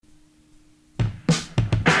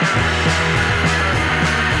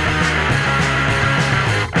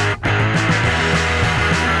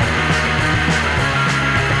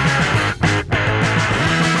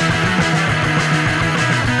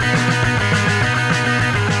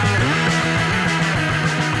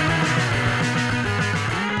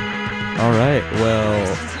All right.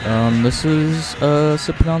 Well, this is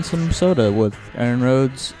sipping on some soda with Aaron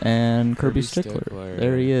Rhodes and Kirby Stickler.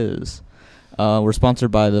 There he is. We're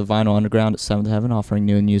sponsored by the Vinyl Underground at 7th Heaven, offering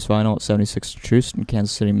new and used vinyl at 76th Troost in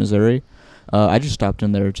Kansas City, Missouri. I just stopped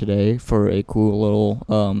in there today for a cool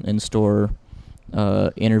little in-store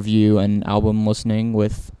interview and album listening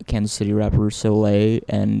with Kansas City rapper Soleil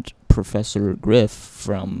and Professor Griff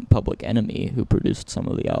from Public Enemy, who produced some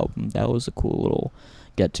of the album. That was a cool little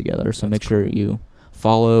get-together, so make sure you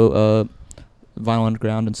follow Vinyl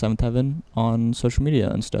Underground and 7th Heaven on social media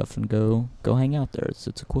and stuff, and go hang out there. It's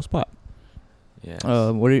a cool spot. Yes.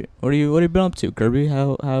 What have you been up to, Kirby?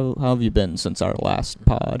 How have you been since our last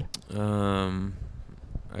pod?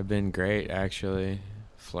 I've been great, actually.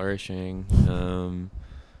 Flourishing.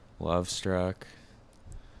 Love struck.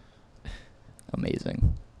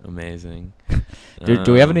 Amazing.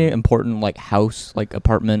 Do we have any important house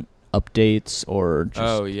apartment updates or just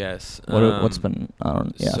Oh yes. What's been I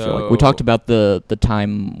feel like we talked about the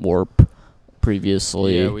time warp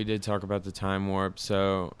previously. Yeah, we did talk about the time warp.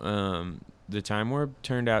 So the time warp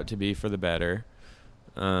turned out to be for the better.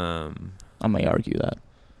 I may argue that.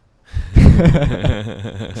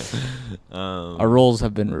 Our roles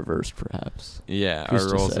have been reversed, perhaps. Yeah, Who's our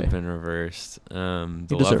to roles say? have been reversed. The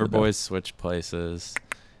You deserve Lover it, though. Boys switched places,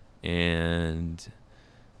 and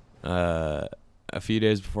a few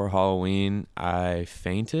days before Halloween, I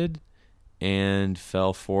fainted and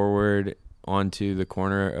fell forward onto the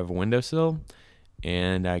corner of a windowsill,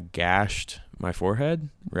 and I gashed my forehead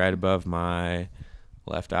right above my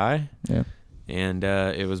left eye. Yeah. And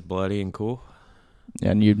it was bloody and cool.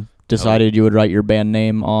 And you decided you would write your band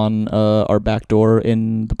name on our back door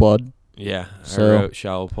in the blood. Yeah, So I wrote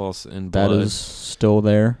Shallow Pulse in blood. That is still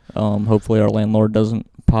there. Hopefully our landlord doesn't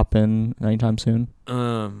pop in anytime soon.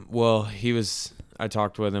 Well, I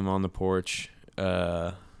talked with him on the porch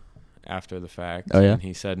after the fact. Oh, yeah? And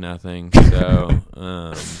he said nothing. So,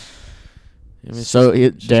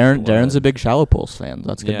 Darren's a big Shallow Pulse fan.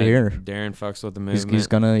 That's good to hear. Darren fucks with the movement.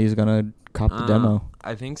 He's gonna cop the demo.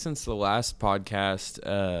 I think since the last podcast,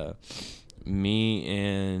 me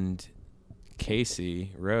and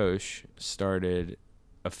Casey Roche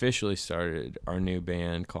officially started our new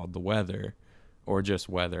band called The Weather, or just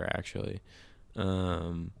Weather actually,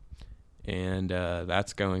 and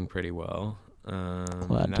that's going pretty well.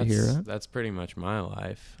 Glad to hear it. That's pretty much my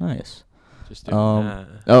life. Nice. Just doing that.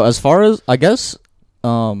 Oh, as far as I guess,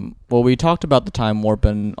 we talked about the time warp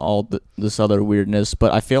and all this other weirdness,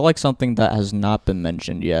 but I feel like something that has not been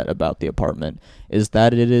mentioned yet about the apartment is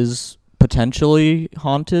that it is potentially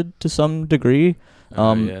haunted to some degree.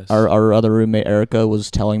 Yes. Our other roommate Erica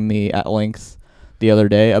was telling me at length the other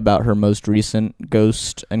day about her most recent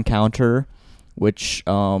ghost encounter, which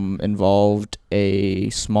involved a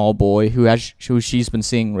small boy who she's been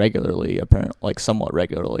seeing regularly, apparently, somewhat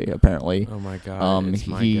regularly, apparently. Oh my God! It's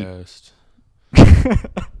my ghost.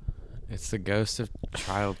 It's the ghost of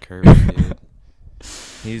Child Kirby, dude.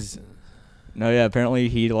 Apparently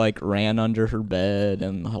he ran under her bed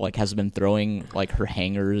and has been throwing her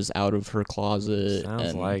hangers out of her closet.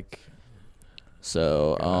 Sounds like.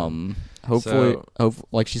 So God. Hopefully,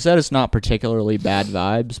 like she said, it's not particularly bad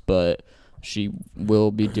vibes, but she will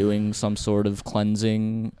be doing some sort of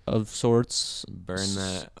cleansing of sorts. Burn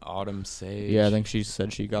that autumn sage. Yeah, I think she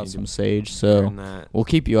said she got some sage, so burn that we'll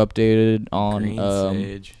keep you updated green on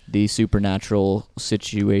sage. the supernatural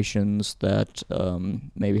situations that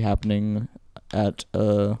may be happening at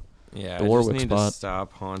Yeah, the Warwick I just need spot. to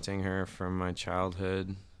stop haunting her from my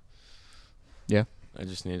childhood. Yeah. I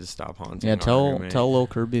just need to stop haunting. Yeah, our tell roommate. Lil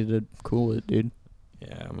Kirby to cool it, dude.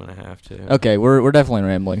 Yeah, I'm gonna have to. Okay, we're definitely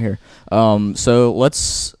rambling here. So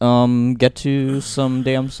let's get to some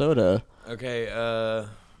damn soda. Okay,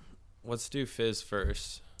 let's do Fizz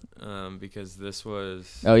first, because this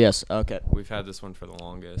was. Oh yes, okay. We've had this one for the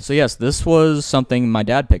longest. So yes, this was something my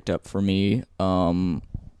dad picked up for me. I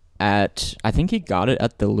think he got it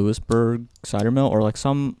at the Lewisburg cider mill or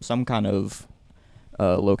some kind of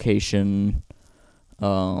location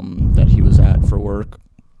that he was at for work.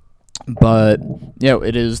 But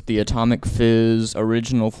it is the Atomic Fizz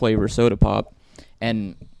original flavor soda pop,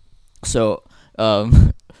 and so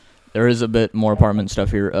there is a bit more apartment stuff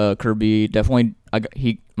here. Kirby definitely.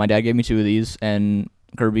 My dad gave me 2 of these, and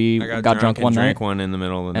Kirby got drunk one night. Drank one in the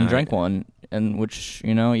middle of the night. And drank one, and which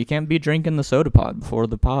you can't be drinking the soda pod before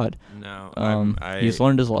the pod. No, he's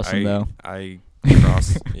learned his lesson though. I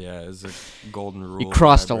crossed. Yeah, it's a golden rule. He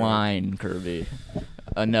crossed a line, Kirby.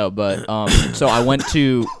 No, but so I went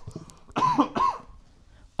to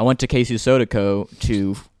Casey's Soda Co.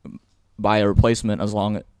 to buy a replacement as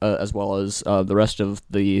well as the rest of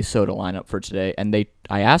the soda lineup for today. And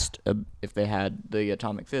I asked if they had the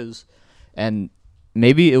Atomic Fizz, and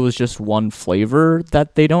maybe it was just one flavor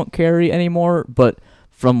that they don't carry anymore, but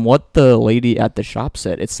from what the lady at the shop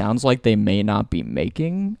said, it sounds like they may not be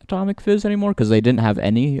making Atomic Fizz anymore because they didn't have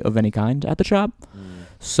any of any kind at the shop.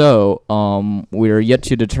 So we're yet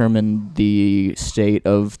to determine the state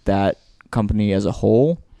of that company as a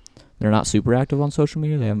whole. They're not super active on social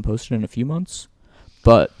media. They haven't posted in a few months.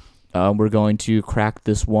 But we're going to crack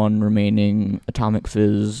this one remaining Atomic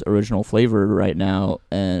Fizz original flavor right now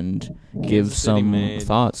and give some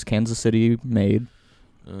thoughts. Kansas City made.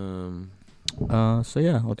 So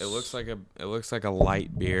yeah, it looks like a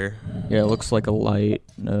light beer. Yeah, it looks like a light.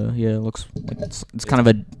 It looks like it's kind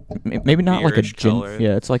of a maybe not like a gin. Color.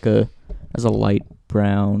 Yeah, it's like has a light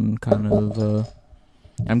brown kind of.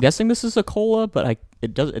 I'm guessing this is a cola, but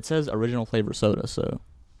it says original flavor soda, so.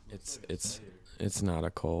 It's not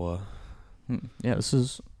a cola. Yeah, this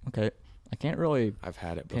is okay. I can't really. I've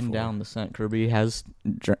had it before. Pin down the scent. Kirby has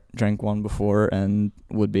drank one before and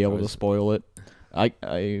would be able to spoil it.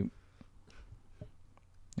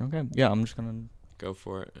 Okay, yeah, I'm just gonna go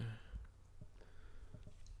for it.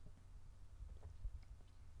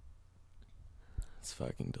 It's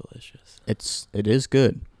fucking delicious. It is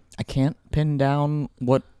good. I can't pin down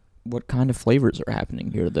what kind of flavors are happening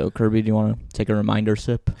here though. Kirby, do you want to take a reminder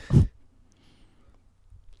sip?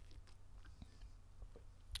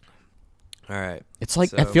 All right. It's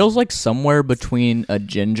like it feels like somewhere between a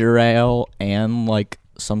ginger ale and like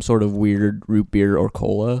some sort of weird root beer or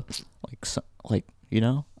cola, like. You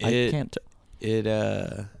know, I can't. It's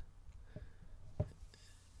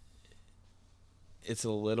a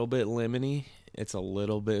little bit lemony. It's a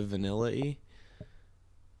little bit vanilla-y.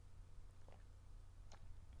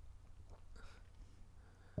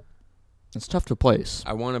 It's tough to place.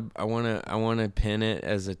 I want to pin it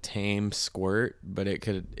as a tame squirt, but it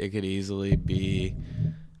could easily be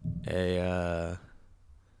a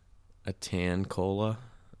tan cola.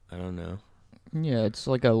 I don't know. Yeah, it's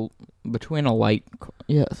like between a light.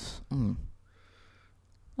 Yes. I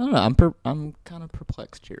don't know. I'm kind of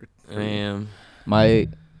perplexed here. I am. My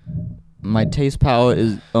taste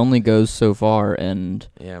palette only goes so far, and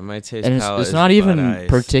yeah, my taste palette it's not even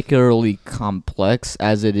particularly complex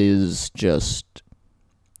as it is just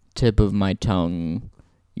tip of my tongue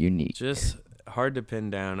unique. Just hard to pin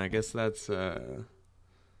down. I guess that's a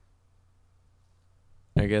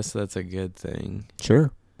good thing.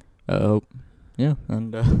 Sure. Yeah,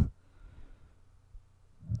 and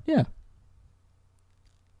yeah.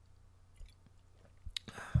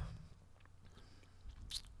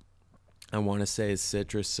 I want to say it's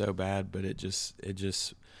citrus so bad, but it just.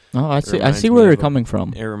 Oh, I see where you're coming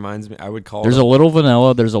from. It reminds me. I would call. There's a little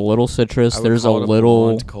vanilla. There's a little citrus. There's a little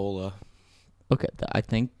blonde cola. Okay, I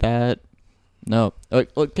think that. No,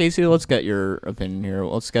 look, Casey. Let's get your opinion here.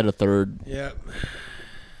 Let's get a third. Yeah.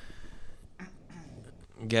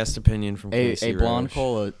 Guest opinion from Casey A blonde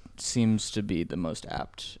cola seems to be the most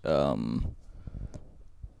apt verbiage.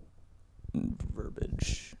 Not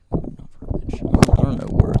verbiage. I don't know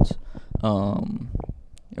words.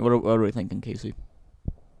 What are we thinking, Casey?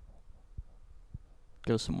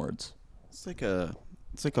 Give us some words. It's like a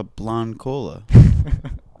blonde cola.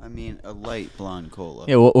 I mean, a light blonde cola.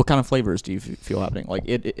 Yeah. What kind of flavors do you feel happening? Like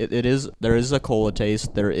it is. There is a cola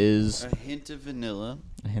taste. There is a hint of vanilla.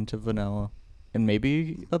 And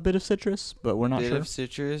maybe a bit of citrus, but we're not sure. A bit of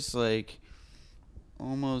citrus, like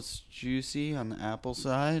almost juicy on the apple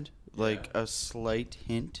side, like a slight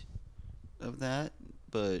hint of that,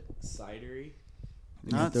 but cidery.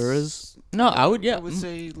 Not there is no. I would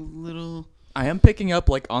say little. I am picking up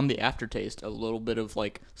like on the aftertaste a little bit of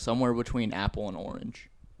like somewhere between apple and orange.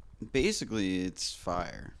 Basically, it's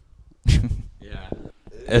fire. Yeah,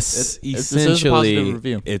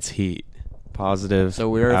 essentially it's heat. Positive. So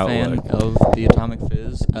we're a fan of the Atomic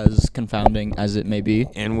Fizz, as confounding as it may be,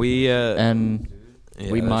 and we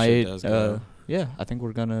might. Yeah, I think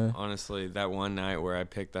we're gonna. Honestly, that one night where I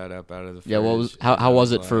picked that up out of the fridge. Yeah, how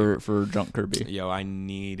was it for Drunk Kirby? Yo, I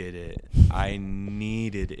needed it.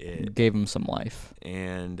 Gave him some life.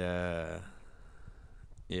 And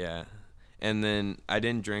yeah, and then I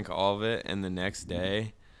didn't drink all of it, and the next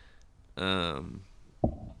day,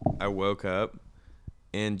 I woke up,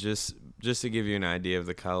 and just to give you an idea of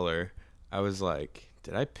the color, I was like,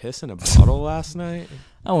 did I piss in a bottle last night?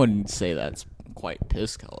 I wouldn't say that's quite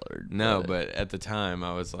piss colored. No, but at the time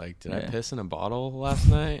I was like, did I piss in a bottle last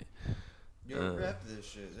night? Yo, rep this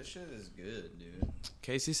shit. This shit is good, dude.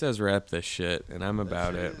 Casey says rep this shit, and I'm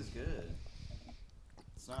about it. This shit is good.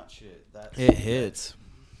 It's not shit. It hits.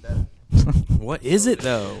 What is it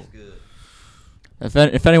though?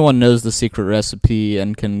 If anyone knows the secret recipe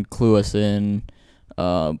and can clue us in,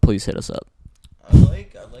 please hit us up. I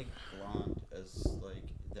like blonde as like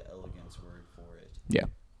the elegance word for it. Yeah.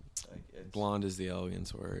 Like Blonde is the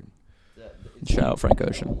elegance word. Shout out Frank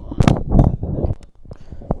Ocean.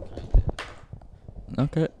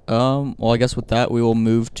 Okay. Well, I guess with that, we will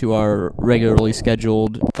move to our regularly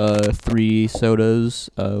scheduled 3 sodas,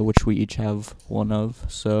 which we each have one of.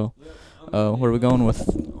 So, what are we going with?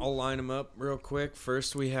 I'll line them up real quick.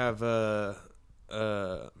 First, we have a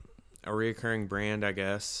reoccurring brand, I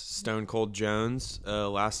guess, Stone Cold Jones.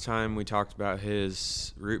 Last time we talked about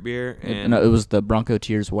his root beer, and No, it was the Bronco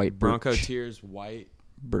Tears White Birch. Bronco Tears White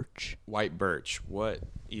Birch. What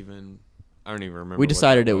even? I don't even remember. We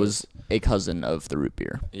decided what it was a cousin of the root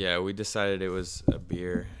beer. Yeah, we decided it was a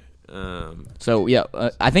beer. So yeah,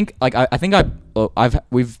 I think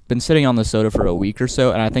we've been sitting on the soda for a week or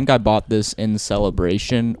so, and I think I bought this in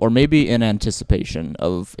celebration or maybe in anticipation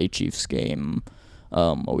of a Chiefs game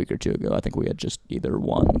a week or two ago. I think we had just either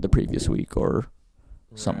won the previous week or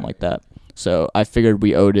something like that. So I figured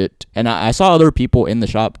we owed it, and I saw other people in the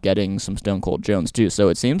shop getting some Stone Cold Jones too. So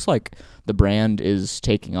it seems like the brand is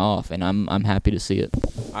taking off, and I'm happy to see it.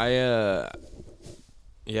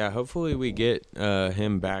 Hopefully we get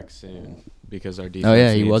him back soon because our defense. Oh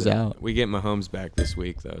yeah, he needs was it. out. We get Mahomes back this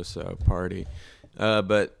week though, so party.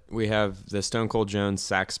 But we have the Stone Cold Jones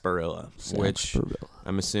Sarsaparilla, which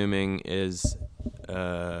I'm assuming is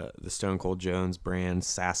the Stone Cold Jones brand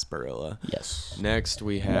Sarsaparilla. Yes. Next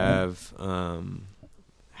we have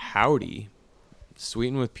Howdy,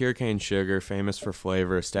 sweetened with pure cane sugar, famous for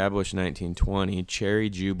flavor, established 1920, Cherry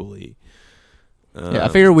Jubilee. Yeah, I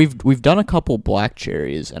figure we've done a couple black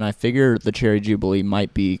cherries, and I figure the Cherry Jubilee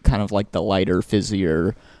might be kind of like the lighter,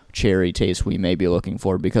 fizzier cherry taste we may be looking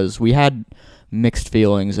for, because we had mixed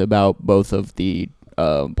feelings about both of the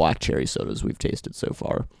black cherry sodas we've tasted so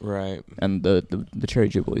far. Right. And the Cherry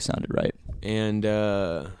Jubilee sounded right. And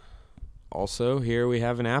also here we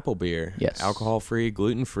have an apple beer. Yes. Alcohol-free,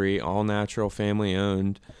 gluten-free, all-natural,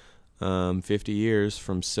 family-owned, 50 years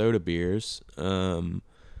from Soda Beers.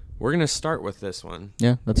 We're gonna start with this one.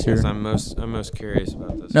 Yeah, let's hear. I'm most curious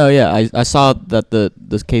about this. No, yeah, I saw that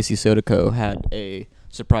the Casey Soda Co. had a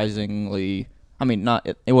surprisingly, I mean,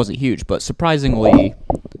 it wasn't huge, but surprisingly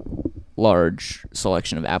large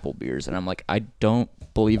selection of apple beers, and I'm like, I don't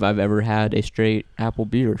believe I've ever had a straight apple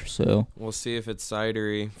beer. So we'll see if it's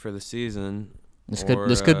cidery for the season. This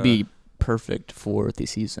could be perfect for the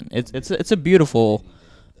season. It's a beautiful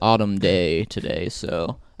autumn day today,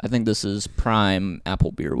 so I think this is prime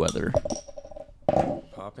apple beer weather.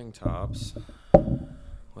 Popping tops,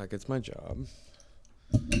 like it's my job.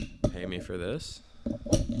 Pay me for this.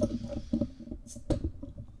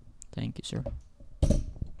 Thank you, sir.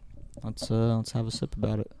 Let's have a sip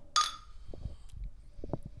about it.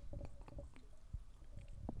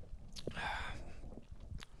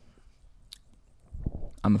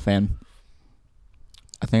 I'm a fan.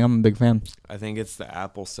 I think I'm a big fan. I think it's the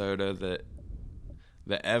apple soda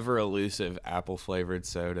the ever elusive apple flavored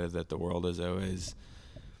soda that the world has always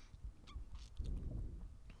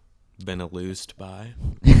been elused by.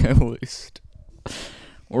 Elused.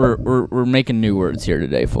 We're making new words here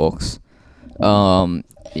today, folks.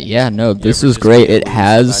 Yeah, no, this is great. It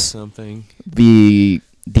has the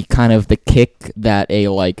kind of the kick that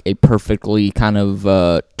a perfectly kind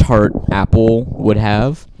of tart apple would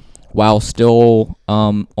have, while still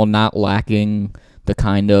not lacking the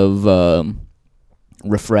kind of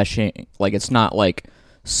refreshing. Like, it's not like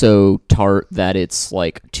so tart that it's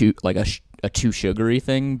like too sugary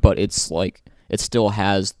thing, but it's like it still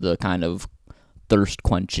has the kind of thirst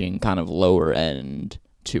quenching kind of lower end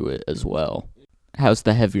to it as well. Has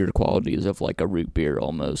the heavier qualities of like a root beer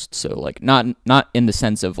almost. So like not in the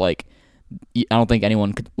sense of like, I don't think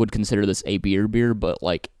anyone would consider this a beer, but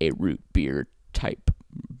like a root beer type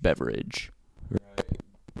beverage. Right.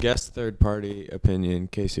 Guess third party opinion,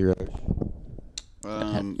 Casey Roach.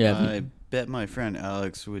 I bet my friend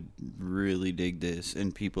Alex would really dig this,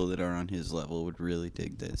 and people that are on his level would really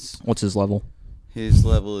dig this. What's his level? His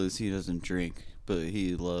level is he doesn't drink, but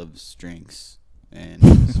he loves drinks, and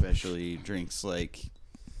especially drinks like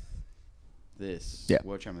this,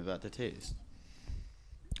 which I'm about to taste.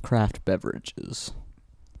 Craft beverages.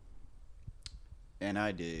 And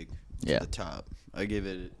I dig to the top. I give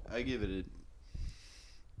it a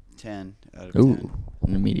 10 out of 10. Ooh,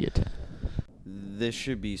 an immediate 10. This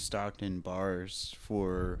should be stocked in bars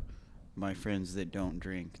for my friends that don't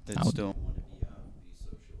drink, that don't want to be out and be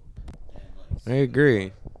social. And I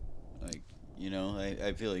agree. Like,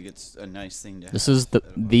 I feel like it's a nice thing to have. This is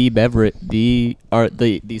the beverage, the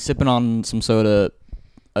sipping on some soda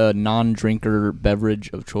a non-drinker beverage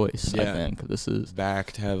of choice. Yeah. I think this is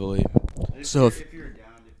backed heavily. so.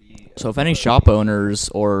 If any shop owners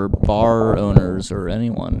or bar owners or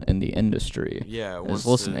anyone in the industry is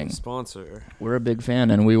listening, sponsor, we're a big fan,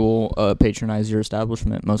 and we will patronize your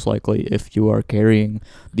establishment most likely if you are carrying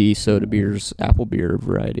the Soda Beer's apple beer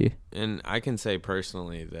variety. And I can say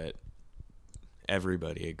personally that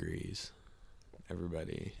everybody agrees.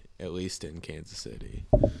 Everybody, at least in Kansas City.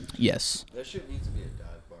 Yes. That shit needs to be at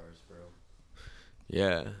dive bars, bro.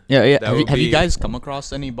 Yeah. Yeah. Have you guys come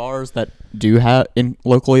across any bars that do have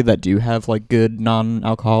locally that do have like good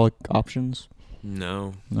non-alcoholic options?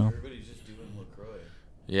 No. Everybody's just doing LaCroix.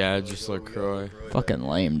 Yeah, just LaCroix. Fucking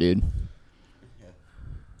lame, dude.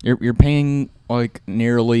 You're paying like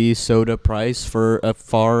nearly soda price for a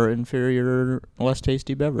far inferior, less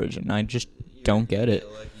tasty beverage, and I just don't get it.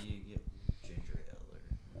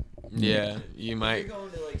 Yeah, you might. You're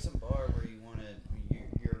going to like some bar where you want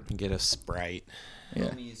to get a Sprite.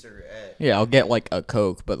 Yeah, I'll get like a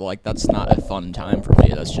Coke, but like that's not a fun time for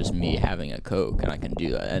me. That's just me having a Coke, and I can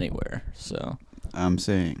do that anywhere. So I'm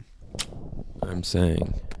saying.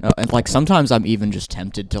 And like sometimes I'm even just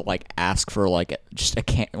tempted to like ask for like just a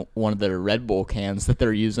can, one of their Red Bull cans that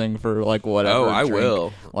they're using for like whatever. Oh, I drink.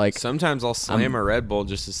 will. Like sometimes I'll slam a Red Bull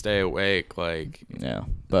just to stay awake. Like yeah,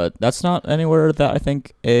 but that's not anywhere that I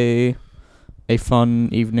think a fun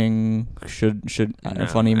evening a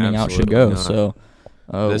fun evening out should go. Not. So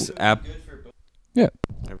this app. Yeah.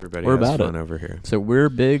 Everybody we're has about fun it over here. So we're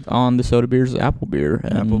big on the Soda Beer's apple beer.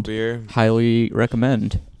 And apple beer. Highly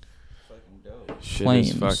recommend. Shit Flames.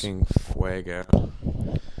 is fucking fuego.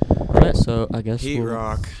 Alright, so I guess Heat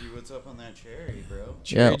rock. See what's up on that cherry, bro.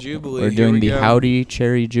 Cherry Jubilee. We're doing the Howdy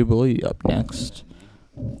Cherry Jubilee up next.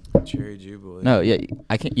 Cherry Jubilee. No, yeah,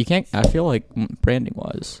 you can't. I feel like branding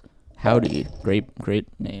wise, Howdy, great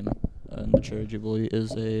name. And the Cherry Jubilee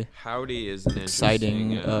is a Howdy is an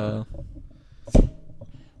exciting. Now,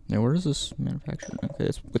 where is this manufactured? Okay,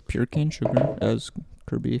 it's with pure cane sugar, as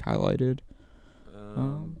Kirby highlighted.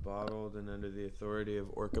 Bottled and under the authority of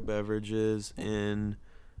Orca Beverages in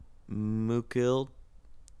Mukilteo,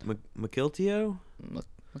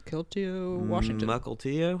 Washington.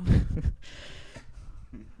 Mukilteo.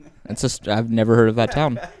 It's just I've never heard of that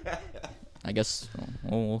town. I guess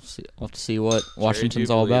we'll see. We'll have to see what Washington's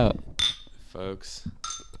all about, folks.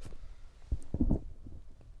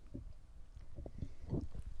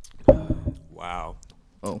 Wow.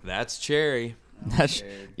 Oh, that's cherry.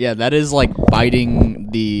 That is like biting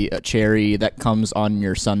the cherry that comes on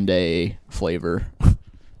your sundae flavor.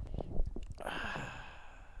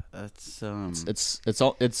 That's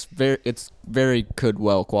it's very could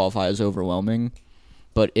well qualify as overwhelming,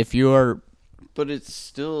 but if you are, but it's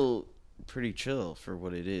still pretty chill for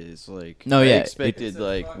what it is. Like no, I yeah, expected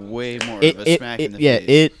like way more of a smack in the face.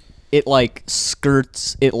 Yeah, it like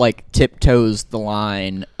skirts, it like tiptoes the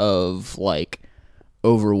line of like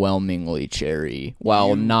overwhelmingly cherry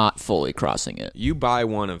while not fully crossing it. You buy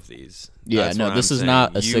one of these. Yeah, That's no, this is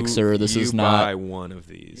not a sixer. This is not. You buy one of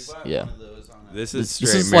these. Yeah. This is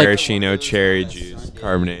straight maraschino cherry juice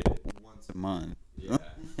carbonated. Once a month.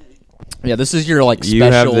 Yeah, this is your like You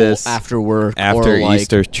have special this after work after or like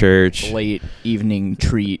Easter church late evening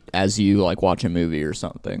treat as you like watch a movie or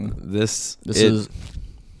something.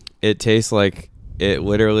 It tastes like it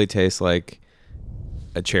literally tastes like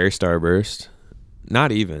a cherry Starburst.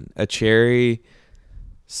 Not even a cherry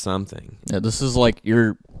something. Yeah, this is like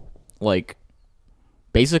you're like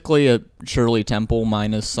basically a Shirley Temple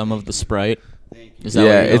minus some of the Sprite. Is that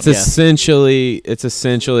yeah, it's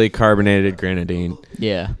essentially carbonated grenadine.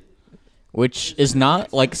 Yeah. Which is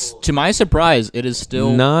not like to my surprise, it is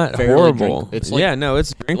still not horrible. It's like, yeah, no,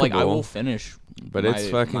 it's drinkable. Like I will finish, but it's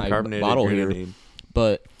fucking carbonated bottle grenadine. Here.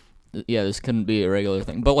 But yeah, this couldn't be a regular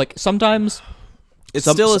thing. But like sometimes it's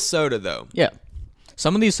still a soda though. Yeah,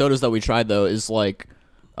 some of these sodas that we tried though is like,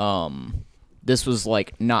 this was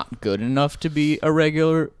like not good enough to be a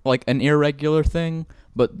regular, like an irregular thing.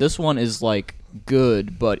 But this one is like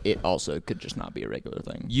good, but it also could just not be a regular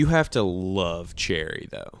thing. You have to love cherry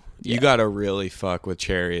though. Yeah. You gotta really fuck with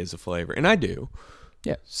cherry as a flavor, and I do.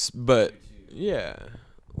 Yeah, but yeah,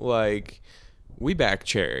 like we back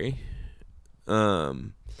cherry. But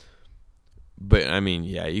I mean,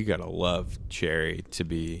 yeah, you gotta love cherry to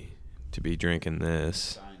be drinking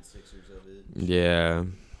this. Yeah.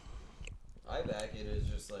 I back it as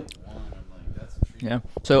just like one. I'm like, that's a treat. Yeah.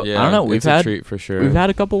 So yeah, I don't know. We've had a treat for sure. We've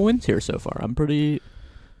had a couple wins here so far. I'm pretty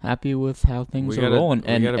happy with how things are rolling.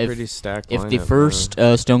 And got a pretty stacked if the lineup, first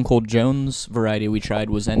Stone Cold Jones variety we tried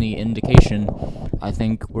was any indication, I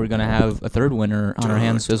think we're gonna have a third winner on our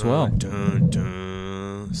hands as well. Dun,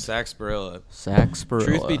 dun. Sarsaparilla. Sarsaparilla.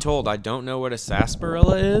 Truth be told, I don't know what a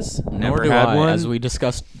sarsaparilla is. Nor Never do had I. one. As we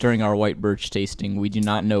discussed during our white birch tasting, we do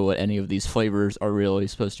not know what any of these flavors are really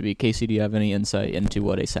supposed to be. Casey, do you have any insight into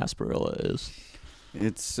what a sarsaparilla is?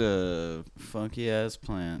 It's a funky-ass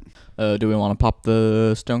plant. Do we want to pop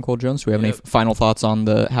the Stone Cold Jones? Do we have any final thoughts on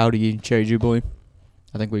the Howdy Cherry Jubilee?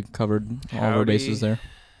 I think we covered all of our bases there.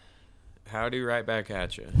 Howdy, right back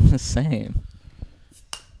at you. Same.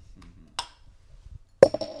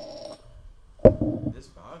 This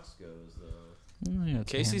box goes, though. Yeah,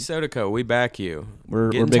 Casey Soda Co., we back you.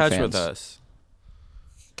 We're Get in big touch fans. with us.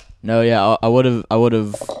 No, yeah, I would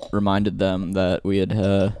have reminded them that we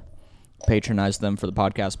had patronized them for the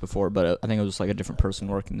podcast before, but I think it was like a different person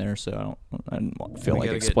working there, so I didn't feel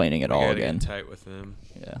like explaining it all again. Get tight with them.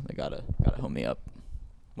 Yeah, they gotta home me up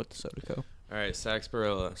with the Soda Co. All right,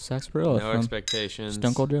 Sarsaparilla. Sarsaparilla. No expectations.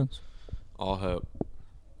 Stone Cold Jones. All hope.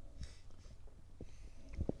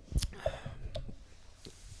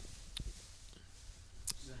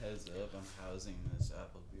 Just a heads up, I'm housing this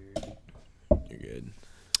apple beer. You're good.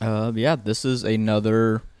 Yeah, this is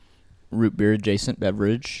another root beer adjacent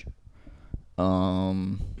beverage. I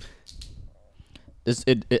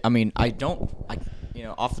mean,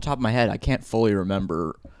 off the top of my head, I can't fully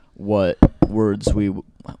remember what words we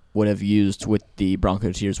would have used with the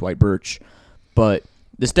Bronco Tears White Birch, but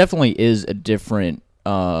this definitely is a different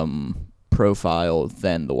profile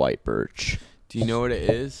than the White Birch. Do you know what it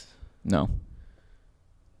is? No.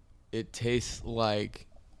 It tastes like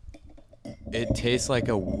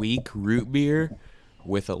a weak root beer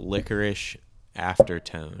with a licorice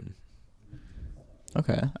aftertone.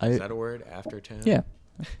 Okay. Is that a word? Aftertone? Yeah.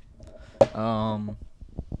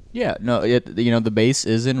 Yeah. No. The base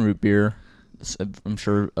is in root beer. I'm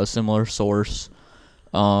sure a similar source.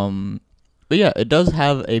 But yeah, it does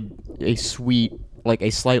have a sweet, like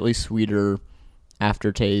a slightly sweeter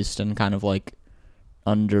aftertaste and kind of like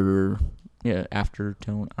aftertone. I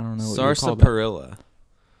don't know what you call that. Sarsaparilla.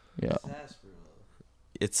 Yeah.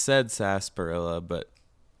 It said sarsaparilla, but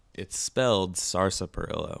it's spelled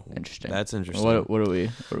sarsaparilla. Interesting. That's interesting. What do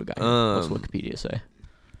we got here? What's Wikipedia say?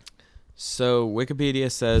 So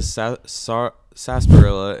Wikipedia says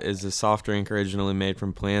sarsaparilla is a soft drink originally made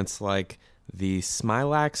from plants like the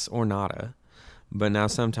Smilax ornata, but now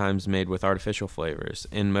sometimes made with artificial flavors.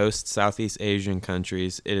 In most Southeast Asian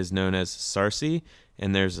countries, it is known as sarsi,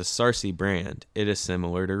 and there's a sarsi brand. It is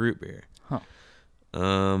similar to root beer. Huh.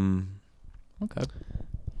 Okay.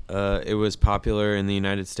 It was popular in the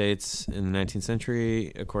United States in the 19th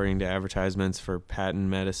century. According to advertisements for patent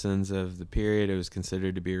medicines of the period, it was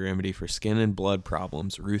considered to be a remedy for skin and blood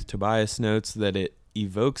problems. Ruth Tobias notes that it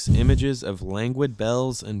evokes images of languid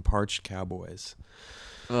bells and parched cowboys.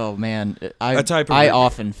 Oh man, I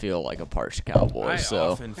often feel like a parched cowboy. I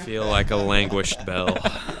so often feel like a languished bell.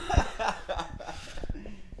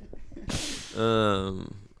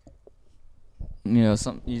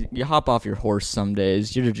 You hop off your horse some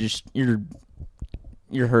days. You're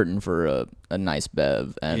hurting for a nice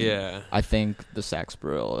bev, and Yeah. I think the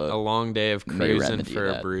sarsaparilla. A long day of may cruising remedy for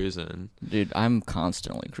a that. bruising. Dude, I'm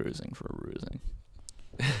constantly cruising for a bruising,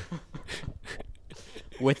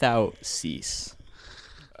 without cease.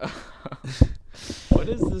 What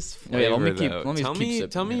is this flavor? Yeah, let me keep Tell me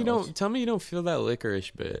sipping you those. don't feel that licorice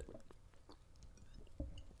bit.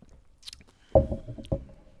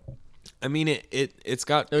 I mean it's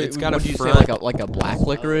got a Would you say front. like a black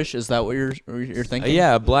licorice? Is that what you're thinking?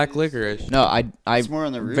 Yeah, black licorice. No, I It's more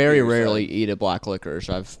on the root very beer rarely side. eat a black licorice.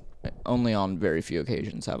 I've only on very few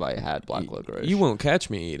occasions have I had black licorice. You won't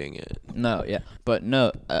catch me eating it. No, yeah, but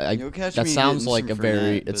no, You'll catch that me sounds getting like some a very.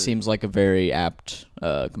 Fernet, It but- seems like a very apt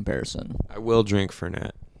comparison. I will drink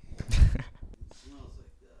Fernet. It smells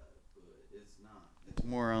like that, but it's not. It's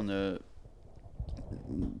more on the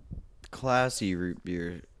classy root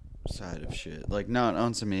beer side of shit. Like not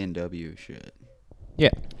on some A&W shit.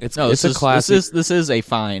 Yeah, It's no, it's this a is, classic. This is a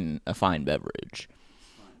fine beverage.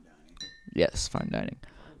 Yes, fine dining.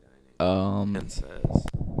 It says.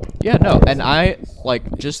 Yeah, no, and I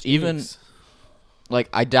like just even like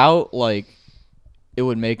I doubt like it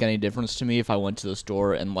would make any difference to me if I went to the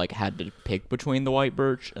store and like had to pick between the White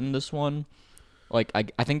Birch and this one. Like I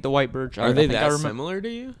think the White Birch Are they I think that I similar to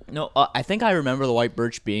you? No, I think I remember the White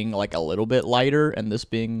Birch being like a little bit lighter and this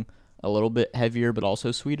being a little bit heavier but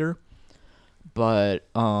also sweeter. But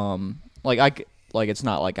it's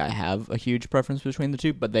not like I have a huge preference between the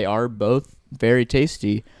two, but they are both very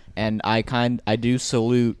tasty, and I do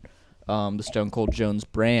salute the Stone Cold Jones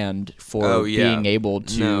brand for being able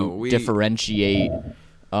to differentiate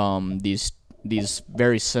these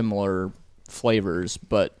very similar flavors,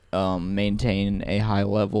 but maintain a high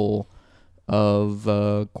level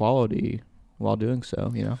of quality while doing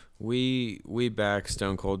so. We back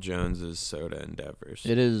Stone Cold Jones's soda endeavors.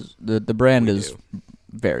 It is the brand is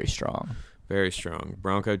very strong. Very strong.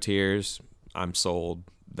 Bronco Tears, I'm sold.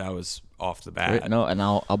 That was off the bat. No, and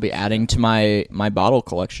I'll be adding to my bottle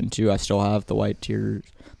collection too. I still have the white tears,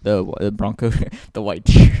 the Bronco, the white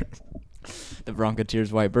tears, the Bronco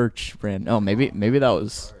Tears White Birch brand. Oh, maybe that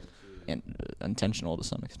was intentional to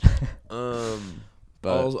some extent.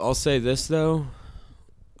 But I'll say this though,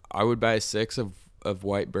 I would buy a 6 of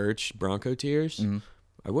White Birch Bronco Tears. Mm-hmm.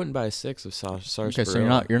 I wouldn't buy a 6 of Sarsaparilla. Okay, so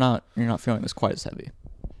you're not feeling this quite as heavy.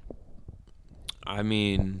 I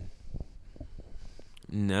mean,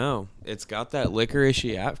 no, it's got that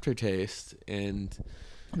licoricey aftertaste, and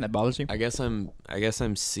that bothers you. I guess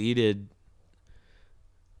I'm seated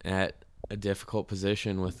at a difficult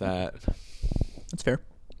position with that. That's fair.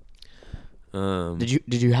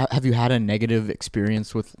 Did you have you had a negative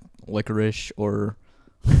experience with licorice or?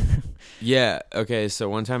 Yeah. Okay. So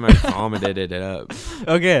one time I vomited it up.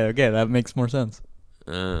 Okay, that makes more sense.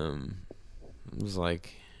 It was like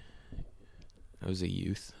I was a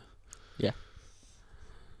youth. Yeah.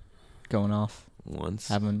 Going off once.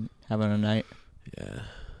 Having a night. Yeah.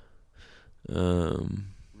 Random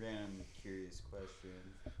curious question.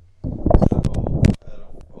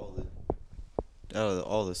 Out of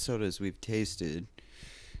all the sodas we've tasted,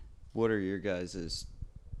 what are your guys'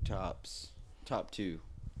 top 2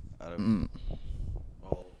 out of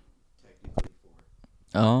all technically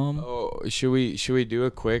 4? Should we do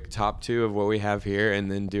a quick top 2 of what we have here,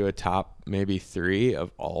 and then do a top maybe 3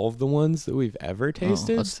 of all of the ones that we've ever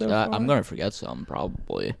tasted so far? I'm gonna forget some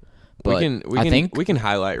probably. But we can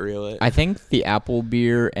highlight reel it. I think the apple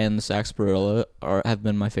beer and the sarsaparilla have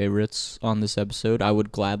been my favorites on this episode. I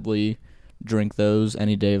would gladly drink those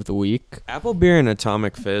any day of the week. Apple beer and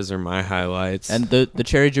Atomic Fizz are my highlights. And the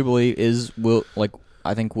Cherry Jubilee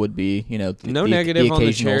I think would be, no negative on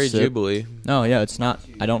the Cherry Jubilee. No, yeah, it's not.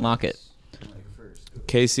 I don't knock it.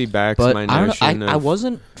 Casey backs but my notion I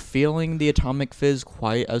wasn't feeling the Atomic Fizz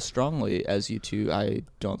quite as strongly as you two. I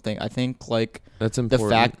don't think. I think that's important. The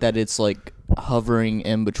fact that it's hovering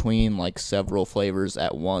in between several flavors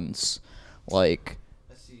at once,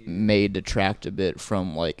 may detract a bit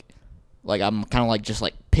from I'm kind of just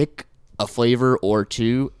pick a flavor or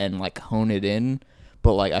two and hone it in.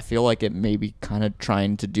 But I feel like it may be kind of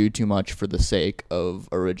trying to do too much for the sake of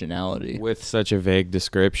originality. With such a vague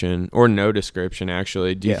description, or no description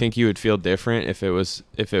actually, do you think you would feel different if it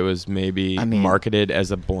was maybe marketed as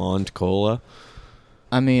a blonde cola?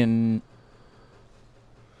 I mean,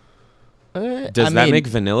 does that make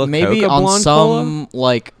vanilla maybe Coke a on blonde some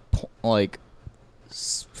cola?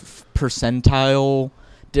 Percentile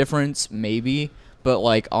difference, maybe, but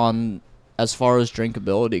on as far as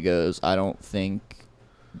drinkability goes, I don't think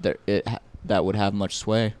that would have much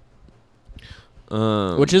sway.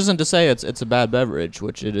 Which isn't to say it's a bad beverage,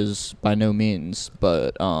 which it is by no means,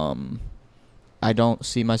 but I don't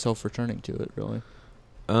see myself returning to it really.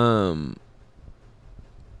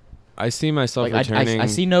 I see myself returning. I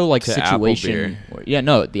see no to situation.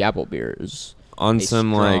 The apple beer is on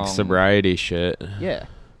some strong, sobriety shit. Yeah.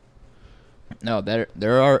 No, there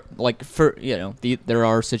are there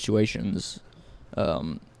are situations,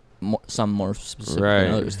 some more specific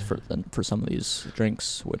than others for some of these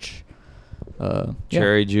drinks, which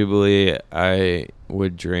Cherry Jubilee I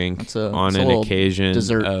would drink on an occasion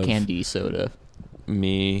dessert of candy soda.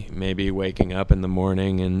 Me maybe waking up in the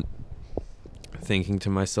morning and thinking to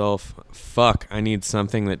myself, "Fuck, I need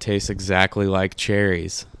something that tastes exactly like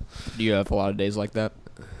cherries." Do you have a lot of days like that?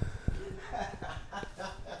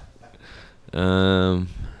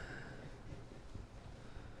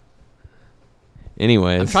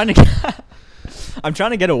 Anyways, I'm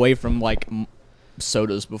trying to get away from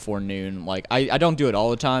sodas before noon. I don't do it all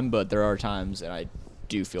the time, but there are times and I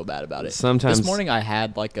do feel bad about it. Sometimes this morning I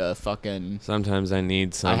had a fucking. Sometimes I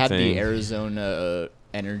need something. I had the Arizona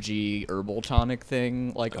Energy herbal tonic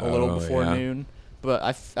thing a little before noon, but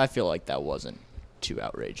I feel like that wasn't too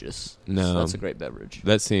outrageous. No, so that's a great beverage.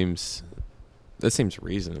 That seems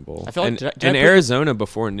reasonable. I feel like Arizona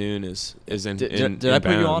before noon is in. Did I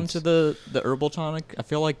put you on to the herbal tonic? I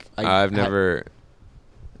feel like I've never.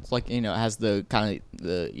 It's it has the kind of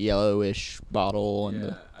the yellowish bottle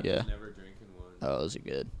and I've never drinking one. Oh, those are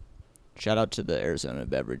good. Shout out to the Arizona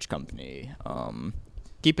Beverage Company.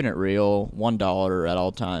 Keeping it real, $1 at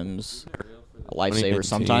all times. A lifesaver.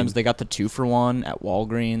 Sometimes they got the 2-for-1 at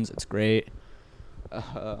Walgreens. It's great.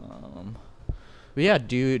 But yeah,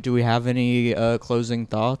 do we have any closing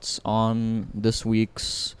thoughts on this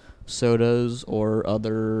week's sodas or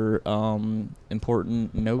other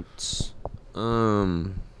important notes?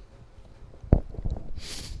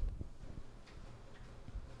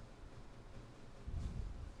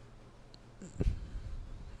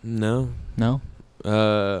 No. No?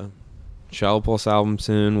 Pulse album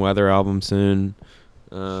soon. Weather album soon.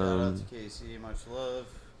 Shout out to Casey. Much love.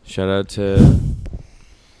 Shout out to...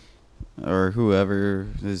 Or whoever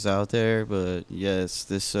is out there. But, yes,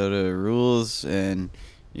 this soda rules, and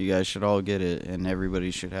you guys should all get it, and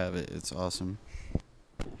everybody should have it. It's awesome.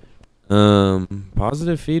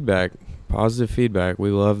 Positive feedback.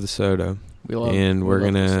 We love the soda. We're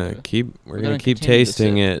gonna keep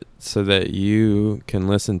tasting it so that you can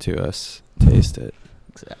listen to us taste it.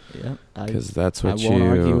 Exactly. Yeah. Because that's what you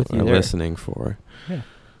are listening for. Yeah.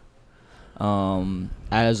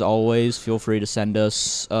 As always, feel free to send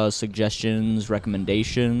us suggestions,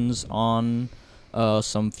 recommendations on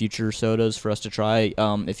some future sodas for us to try.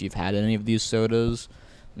 If you've had any of these sodas,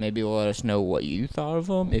 maybe let us know what you thought of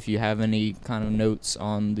them. If you have any kind of notes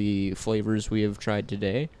on the flavors we have tried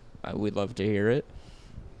today, we'd love to hear it.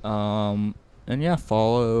 And yeah,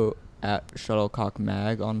 follow at Shuttlecock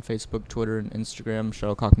Mag on Facebook, Twitter, and Instagram.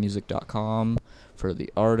 Shuttlecockmusic.com for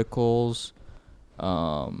the articles.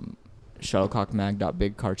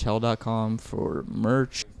 Shuttlecockmag.bigcartel.com for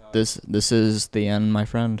merch. This is the end, my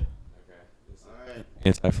friend. Okay.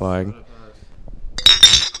 Anti-flag.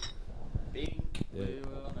 We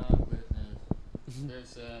will not witness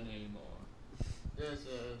this anymore. This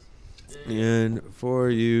is And for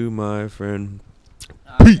you, my friend.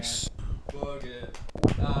 I Peace. can't forget.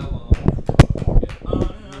 I won't.